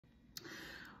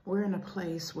We're in a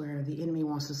place where the enemy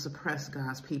wants to suppress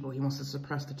God's people. He wants to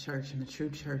suppress the church, and the true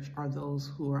church are those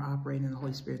who are operating in the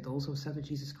Holy Spirit, those who have accepted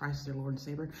Jesus Christ as their Lord and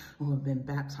Savior, who have been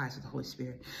baptized with the Holy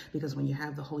Spirit. Because when you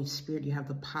have the Holy Spirit, you have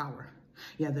the power.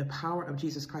 You have the power of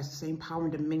Jesus Christ, the same power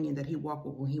and dominion that he walked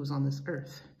with when he was on this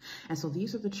earth. And so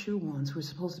these are the true ones who are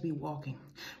supposed to be walking.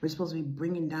 We're supposed to be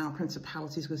bringing down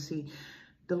principalities. Because see,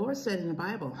 the Lord said in the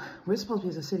Bible, we're supposed to be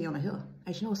as a city on a hill.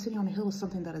 As you know, a city on a hill is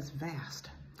something that is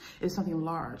vast. It's something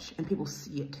large, and people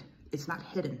see it. It's not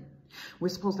hidden. We're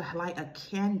supposed to light a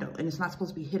candle, and it's not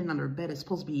supposed to be hidden under a bed. It's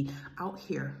supposed to be out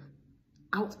here,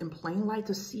 out in plain light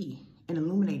to see and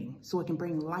illuminating, so it can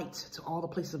bring light to all the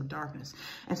places of darkness.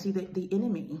 And see, the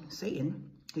enemy, Satan,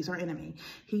 he's our enemy.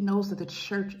 He knows that the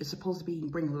church is supposed to be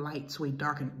bring light to a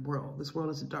darkened world. This world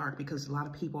is dark because a lot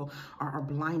of people are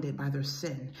blinded by their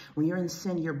sin. When you're in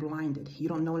sin, you're blinded. You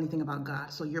don't know anything about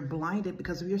God. So you're blinded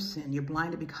because of your sin. You're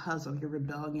blinded because of your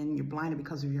rebellion. You're blinded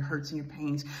because of your hurts and your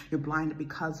pains. You're blinded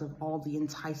because of all the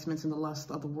enticements and the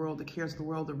lust of the world, the cares of the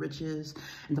world, the riches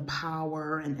and the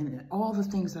power and all the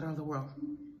things that are of the world.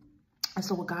 And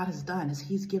so what God has done is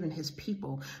he's given his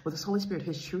people with his Holy Spirit,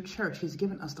 his true church. He's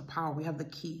given us the power. We have the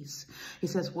keys. He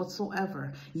says,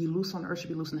 whatsoever you loose on earth should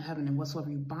be loose in heaven, and whatsoever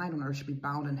you bind on earth should be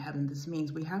bound in heaven. This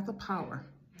means we have the power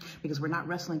because we're not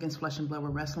wrestling against flesh and blood.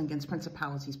 We're wrestling against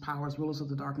principalities, powers, rulers of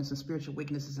the darkness, and spiritual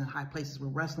weaknesses in high places. We're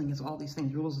wrestling against all these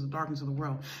things, rulers of the darkness of the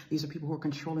world. These are people who are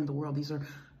controlling the world. These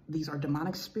are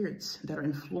demonic spirits that are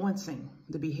influencing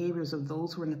the behaviors of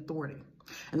those who are in authority.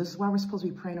 And this is why we're supposed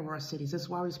to be praying over our cities. This is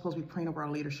why we're supposed to be praying over our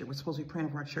leadership. We're supposed to be praying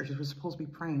over our churches. We're supposed to be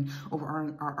praying over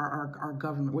our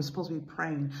government. We're supposed to be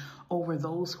praying over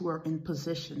those who are in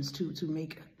positions to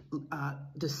make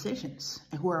decisions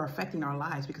and who are affecting our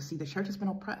lives. Because see, the church has been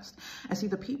oppressed. And see,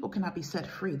 the people cannot be set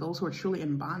free. Those who are truly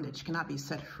in bondage cannot be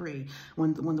set free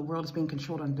when the world is being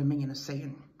controlled under the dominion of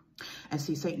Satan. And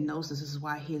see, Satan knows this. This is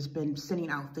why he has been sending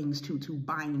out things to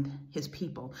bind his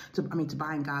people, to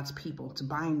bind God's people, to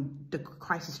bind the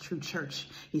Christ's true church.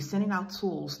 He's sending out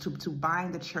tools to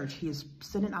bind the church. He is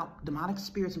sending out demonic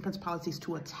spirits and principalities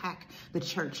to attack the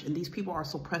church. And these people are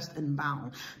suppressed and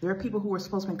bound. There are people who are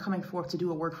supposed to be coming forth to do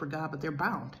a work for God, but they're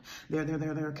bound.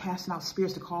 They're casting out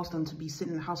spirits to cause them to be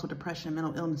sitting in the house with depression and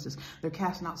mental illnesses. They're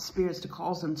casting out spirits to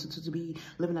cause them to be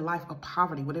living a life of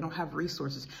poverty where they don't have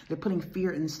resources. They're putting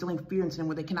fear and instilling fear into them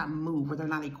where they cannot move, where they're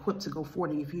not equipped to go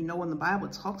forward. And if you know in the Bible,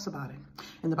 it talks about it.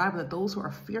 In the Bible, that those who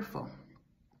are fearful,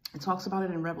 it talks about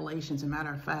it in Revelations. As a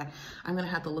matter of fact, I'm going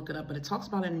to have to look it up, but it talks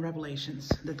about it in Revelations,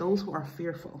 that those who are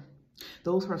fearful,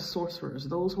 those who are sorcerers,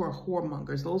 those who are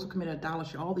whoremongers, those who commit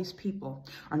idolatry, all these people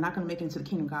are not going to make it into the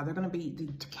kingdom of God. They're going to be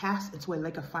cast into a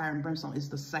lake of fire and brimstone. It's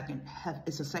the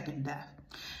second death.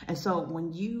 And so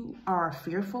when you are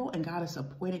fearful and God has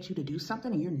appointed you to do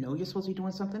something and you know you're supposed to be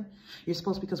doing something, you're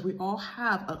supposed to, because we all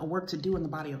have a work to do in the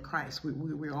body of Christ.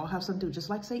 We all have something to do, just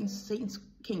like Satan's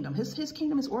kingdom. His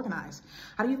kingdom is organized.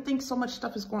 How do you think so much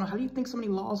stuff is going on? How do you think so many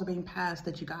laws are being passed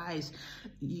that you guys,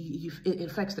 it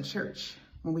affects the church?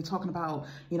 When we're talking about,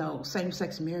 you know,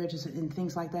 same-sex marriages and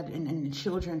things like that, and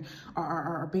children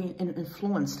are being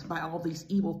influenced by all these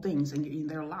evil things, and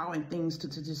they're allowing things to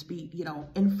just be, you know,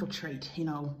 infiltrate, you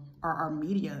know, our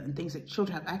media and things that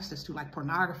children have access to, like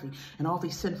pornography and all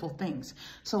these sinful things.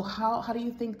 So how do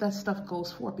you think that stuff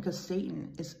goes forth? Because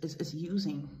Satan is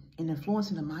using and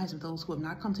influencing the minds of those who have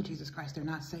not come to Jesus Christ. They're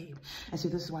not saved. And so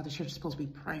this is why the church is supposed to be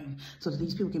praying, so that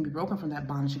these people can be broken from that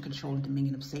bondage and control and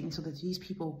dominion of Satan, so that these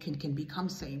people can become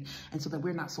saved, and so that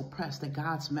we're not suppressed, that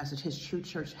God's message, his true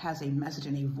church, has a message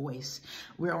and a voice.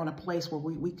 We're on a place where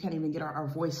we can't even get our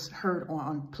voice heard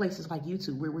on places like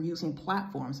YouTube, where we're using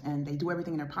platforms, and they do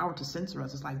everything in their power to censor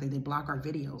us. It's like they block our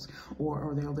videos,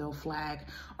 or they'll flag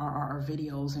our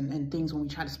videos and things when we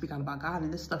try to speak out about God.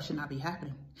 And this stuff should not be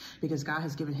happening, because God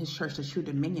has given his church the true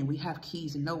dominion. We have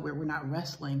keys and know where we're not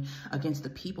wrestling against the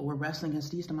people. We're wrestling against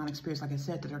these demonic spirits, like I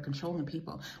said, that are controlling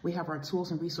people. We have our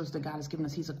tools and resources that God has given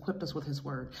us. He's equipped us with his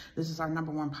word. This is our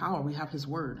number one power. We have his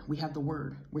word. We have the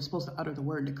word. We're supposed to utter the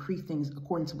word, decree things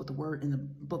according to what the word in the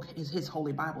book, his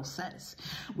holy Bible says.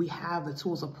 We have the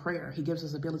tools of prayer. He gives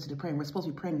us the ability to pray. And we're supposed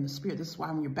to be praying in the spirit. This is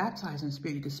why when you're baptized in the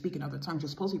spirit, you can speak in other tongues. You're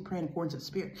supposed to be praying according to the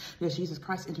spirit, because Jesus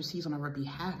Christ intercedes on our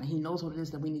behalf, and he knows what it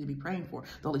is that we need to be praying for.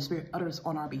 The Holy Spirit utters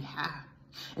on our behalf.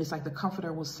 And it's like the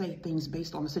comforter will say things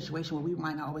based on the situation where we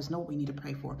might not always know what we need to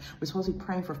pray for. We're supposed to be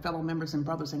praying for fellow members and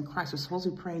brothers in Christ. We're supposed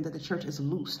to be praying that the church is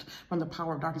loosed from the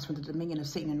power of darkness, from the dominion of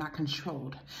Satan, and not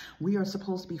controlled. We are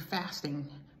supposed to be fasting.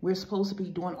 We're supposed to be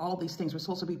doing all these things. We're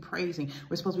supposed to be praising.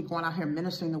 We're supposed to be going out here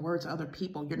ministering the word to other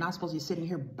people. You're not supposed to be sitting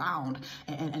here bound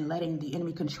and letting the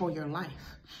enemy control your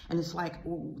life. And it's like,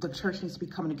 well, the church needs to be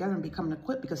coming together and becoming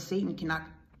equipped, because Satan cannot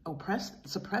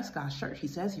suppress God's church. He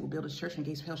says he will build his church and the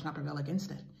gates of hell shall not prevail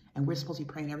against it. And we're supposed to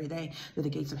be praying every day that the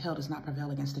gates of hell does not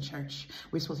prevail against the church.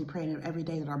 We're supposed to be praying every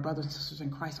day that our brothers and sisters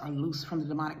in Christ are loose from the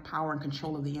demonic power and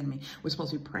control of the enemy. We're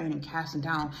supposed to be praying and casting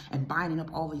down and binding up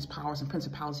all these powers and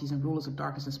principalities and rulers of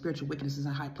darkness and spiritual wickednesses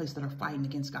in high places that are fighting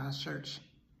against God's church.